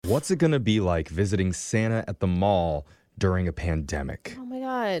What's it going to be like visiting Santa at the mall during a pandemic? Oh, my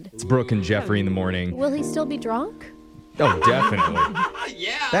God. It's Brooke and Jeffrey in the morning. Will he still be drunk? Oh, definitely.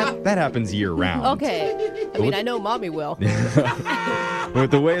 Yeah. That happens year round. Okay. I mean, I know Mommy will.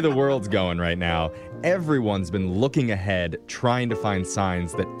 With the way the world's going right now, everyone's been looking ahead, trying to find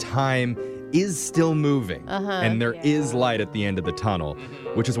signs that time is still moving. And there is light at the end of the tunnel,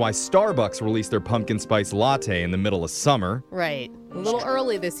 which is why Starbucks released their pumpkin spice latte in the middle of summer. Right. A little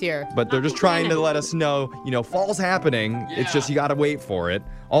early this year. But they're just trying to let us know, fall's happening. It's just you got to wait for it.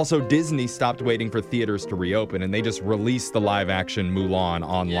 Also, Disney stopped waiting for theaters to reopen, and they just released the live-action Mulan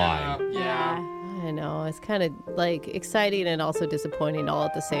online. Yeah. I know. It's kind of exciting and also disappointing all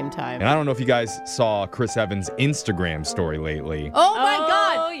at the same time. And I don't know if you guys saw Chris Evans' Instagram story lately. Oh, my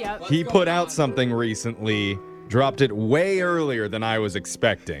God. Yep. He put out something recently, dropped it way earlier than I was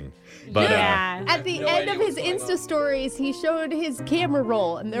expecting. But Yeah. At the end of his Insta stories, he showed his camera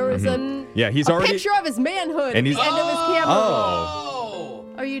roll, and there was he's a already picture of his manhood And at he's- the end of his camera Oh. roll.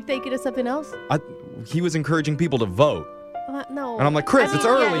 Are you thinking of something else? he was encouraging people to vote. No. And I'm like, Chris, it's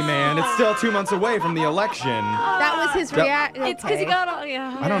early, yes. man. It's still 2 months away from the election. That was his That- reaction. It's because he got all,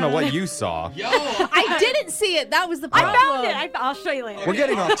 yeah. I don't know what you saw. Yo. I didn't see it. That was the I problem. found it. I'll show you later. We're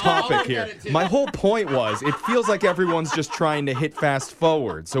getting off topic I'll here. get it too. My whole point was, it feels like everyone's just trying to hit fast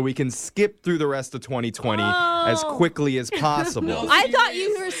forward so we can skip through the rest of 2020 as quickly as possible. No. I thought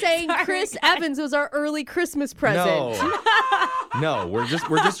you were saying Chris Evans was our early Christmas present. No, we're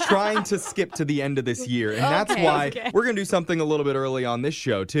just trying to skip to the end of this year, and that's Okay. why Okay. we're gonna do something a little bit early on this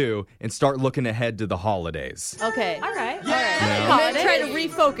show too, and start looking ahead to the holidays. Okay. All right. I'm going to try to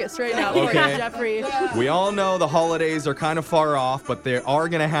refocus right now for Okay. you, Jeffrey. We all know the holidays are kind of far off, but they are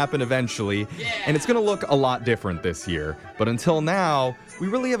gonna happen eventually, and it's gonna look a lot different this year. But until now, we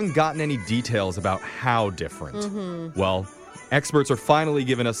really haven't gotten any details about how different. Well, experts are finally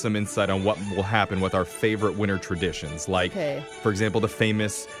giving us some insight on what will happen with our favorite winter traditions, like, for example, the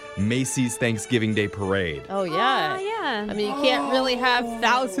famous Macy's Thanksgiving Day Parade. Oh, yeah. Yeah. I mean, you can't really have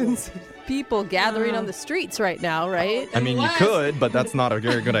thousands of people gathering on the streets right now, right? I mean, you could, but that's not a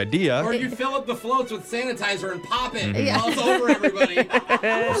very good idea. Or you fill up the floats with sanitizer and pop it Yeah. all over everybody.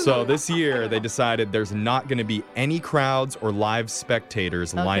 So this year, they decided there's not going to be any crowds or live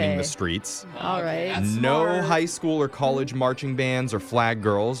spectators lining the streets. All right. That's No smart. high school or college marching bands or flag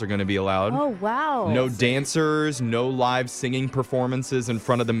girls are going to be allowed. Oh, wow. No dancers, no live singing performances in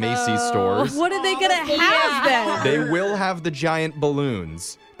front of the Macy's stores. What are they going to have then? They will have the giant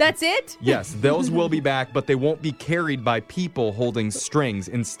balloons. That's it? Yes, those will be back, but they won't be carried by people holding strings.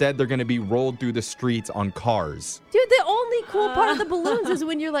 Instead, they're going to be rolled through the streets on cars. Dude, the only cool part of the balloons is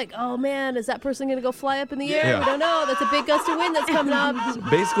when you're like, oh man, is that person going to go fly up in the air? Yeah. We don't know. That's a big gust of wind that's coming up.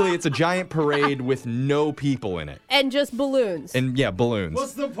 Basically, it's a giant parade with no people in it. And just balloons. And yeah, balloons.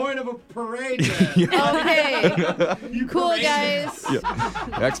 What's the point of a parade then? Okay. You Cool, parade guys.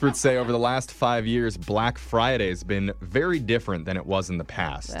 Experts say over the last 5 years, Black Friday has been very different than it was in the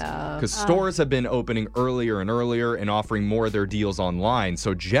past. Yeah. Because stores have been opening earlier and earlier and offering more of their deals online.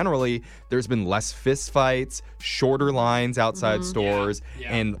 So generally, there's been less fistfights, shorter lines outside stores,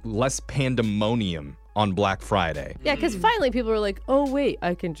 Yeah. and less pandemonium on Black Friday. Yeah, because finally people were like, oh, wait,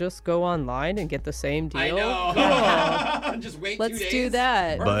 I can just go online and get the same deal? I know. Just wait 2 Let's days. do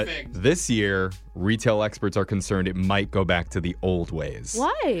that. Perfect. But this year, retail experts are concerned it might go back to the old ways.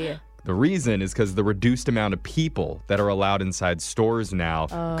 Why? The reason is because the reduced amount of people that are allowed inside stores now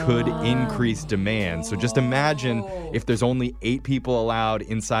could increase demand. So just imagine if there's only 8 people allowed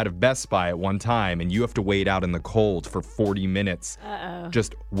inside of Best Buy at one time and you have to wait out in the cold for 40 minutes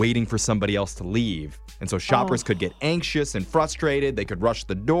just waiting for somebody else to leave. And so shoppers could get anxious and frustrated. They could rush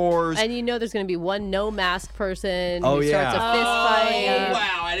the doors. And you know there's going to be one no-mask person Oh, who starts yeah. a fist fight. Oh,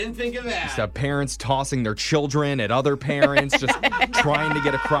 wow. I didn't think of that. Just have parents tossing their children at other parents, just trying to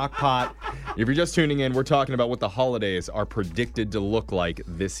get a crock pot. If you're just tuning in, we're talking about what the holidays are predicted to look like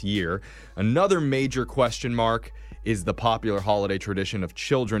this year. Another major question mark is the popular holiday tradition of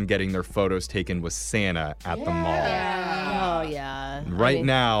children getting their photos taken with Santa at the mall. Oh, yeah. Right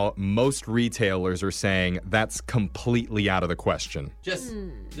now, most retailers are saying that's completely out of the question. Just,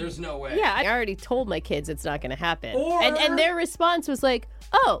 there's no way. Yeah, I already told my kids it's not going to happen. Or- And their response was like,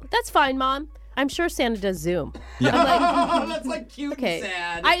 oh, that's fine, Mom. I'm sure Santa does Zoom. Oh, that's like cute Okay. and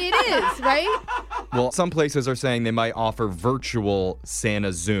sad. It is, right? Well, some places are saying they might offer virtual Santa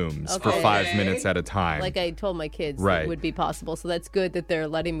Zooms for Okay. 5 minutes at a time. Like I told my kids Right. it would be possible. So that's good that they're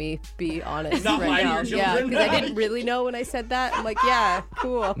letting me be honest Not lie right to now. your Yeah, children. because I didn't really know when I said that. I'm like, yeah,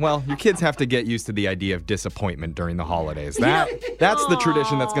 cool. Well, your kids have to get used to the idea of disappointment during the holidays. That's the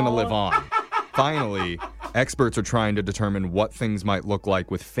tradition that's going to live on. Finally, experts are trying to determine what things might look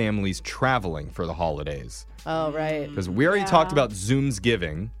like with families traveling for the holidays. Oh, right. Because we already talked about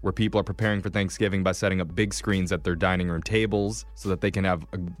Zoomsgiving, where people are preparing for Thanksgiving by setting up big screens at their dining room tables so that they can have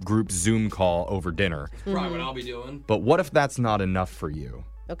a group Zoom call over dinner. Probably what I'll be doing. But what if that's not enough for you?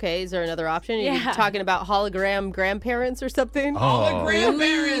 Okay, is there another option? Are you Yeah. talking about hologram grandparents or something? All the Oh,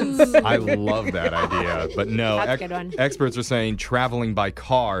 grandparents. I love that idea. But no, That's a good one. experts are saying traveling by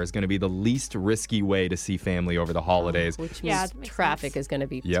car is going to be the least risky way to see family over the holidays. Which Yeah, means that makes traffic sense. is going to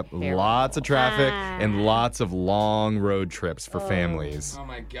be Yep, terrible. lots of traffic and Ah. lots of long road trips for families. Oh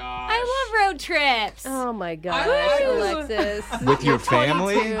my gosh. I love road trips. Oh my gosh, Woo! Alexis. With your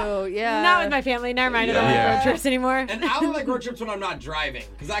family? Oh, yeah. Not with my family. Never mind. I don't Yeah. like road trips anymore. And I don't like road trips when I'm not driving,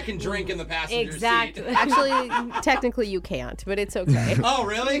 because I can drink in the passenger Exactly. seat. Actually, technically you can't, but it's okay. Oh,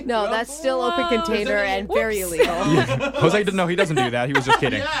 really? No, Well, that's still open Whoa. container Is it? and very Whoops. illegal. Jose didn't know. He doesn't do that. He was just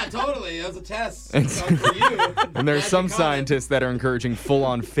kidding. Yeah, totally. That was a test. That was for you. And there's Magic some comment. scientists that are encouraging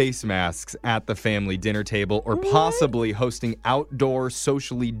full-on face masks at the family dinner table or possibly hosting outdoor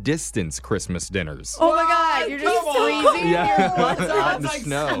socially distanced Christmas dinners. Oh my God, you're just Come on. freezing Yeah. your butts Out in off. the It's like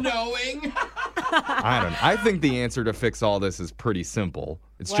snow. snowing. I think the answer to fix all this is pretty simple.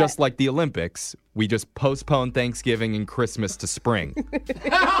 It's What? just like the Olympics. We just postpone Thanksgiving and Christmas to spring. Oh,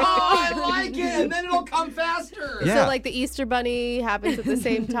 I like it. And then it'll come faster. Yeah. So like the Easter Bunny happens at the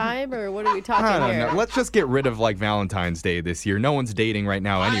same time, or what are we talking I don't here? know. Let's just get rid of like Valentine's Day this year. No one's dating right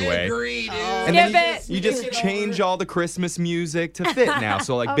now I anyway. agree, dude. And then Skip it. you just Get change over all the Christmas music to fit now.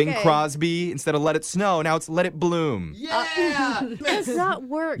 So like Bing Okay. Crosby, instead of Let It Snow, now it's Let It Bloom. it. Yeah. Does not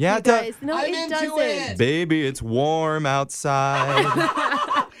work, Yeah, you it does. guys. No, I'm it into doesn't. it. Baby, it's warm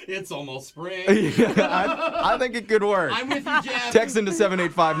outside. It's almost spring. I think it could work. I'm with you, Jeff. Text into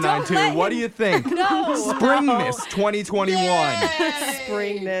 78592. What do you think? No. Springness 2021. Yay!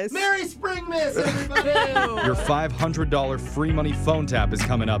 Springness. Merry Springmas, everybody. Your $500 free money phone tap is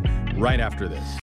coming up right after this.